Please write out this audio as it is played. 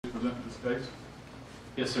present this case?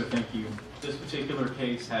 Yes, sir, thank you. This particular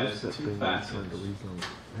case has two facets.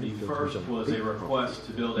 The first was a request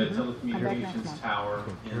to build a telecommunications tower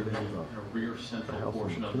in the rear central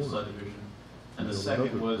portion of the subdivision. And the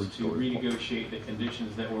second was to renegotiate the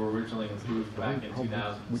conditions that were originally approved back in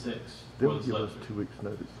 2006 for the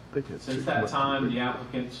subdivision. Since that time, the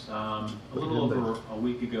applicants, a little over a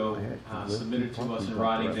week ago, submitted to us in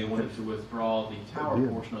writing they wanted to withdraw the tower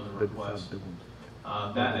portion of the request.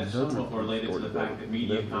 That is somewhat related to the fact that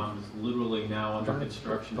Mediacom is literally now under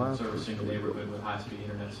construction and servicing the neighborhood with high-speed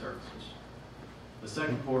internet services. The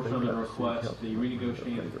second portion of the request, the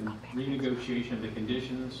renegotiation of the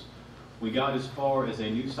conditions, we got as far as a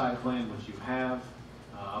new site plan, which you have,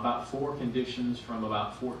 about 4 conditions from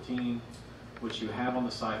about 14, which you have on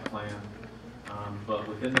the site plan. But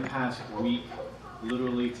within the past week,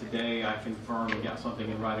 literally today, I confirmed and got something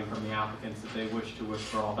in writing from the applicants that they wish to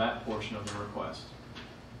withdraw that portion of the request.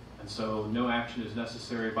 And so no action is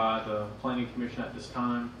necessary by the Planning Commission at this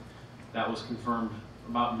time. That was confirmed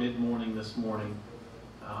about mid-morning this morning.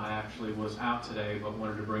 I actually was out today, but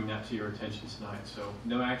wanted to bring that to your attention tonight. So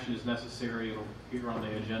no action is necessary. It'll appear on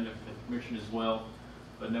the agenda for the Commission as well,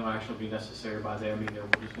 but no action will be necessary by them either.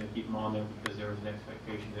 We're just going to keep them on there because there is an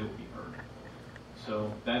expectation they will be heard.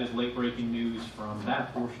 So that is late-breaking news from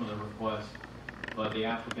that portion of the request, but the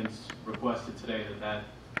applicants requested today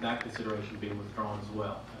that consideration be withdrawn as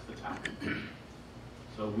well as the tower.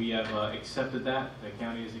 So we have accepted that. The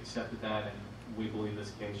county has accepted that, and we believe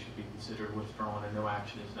this case should be considered withdrawn and no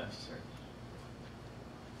action is necessary.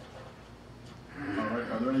 All right,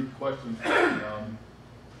 are there any questions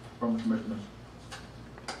from the commissioners?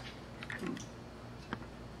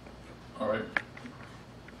 All right.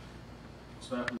 Staff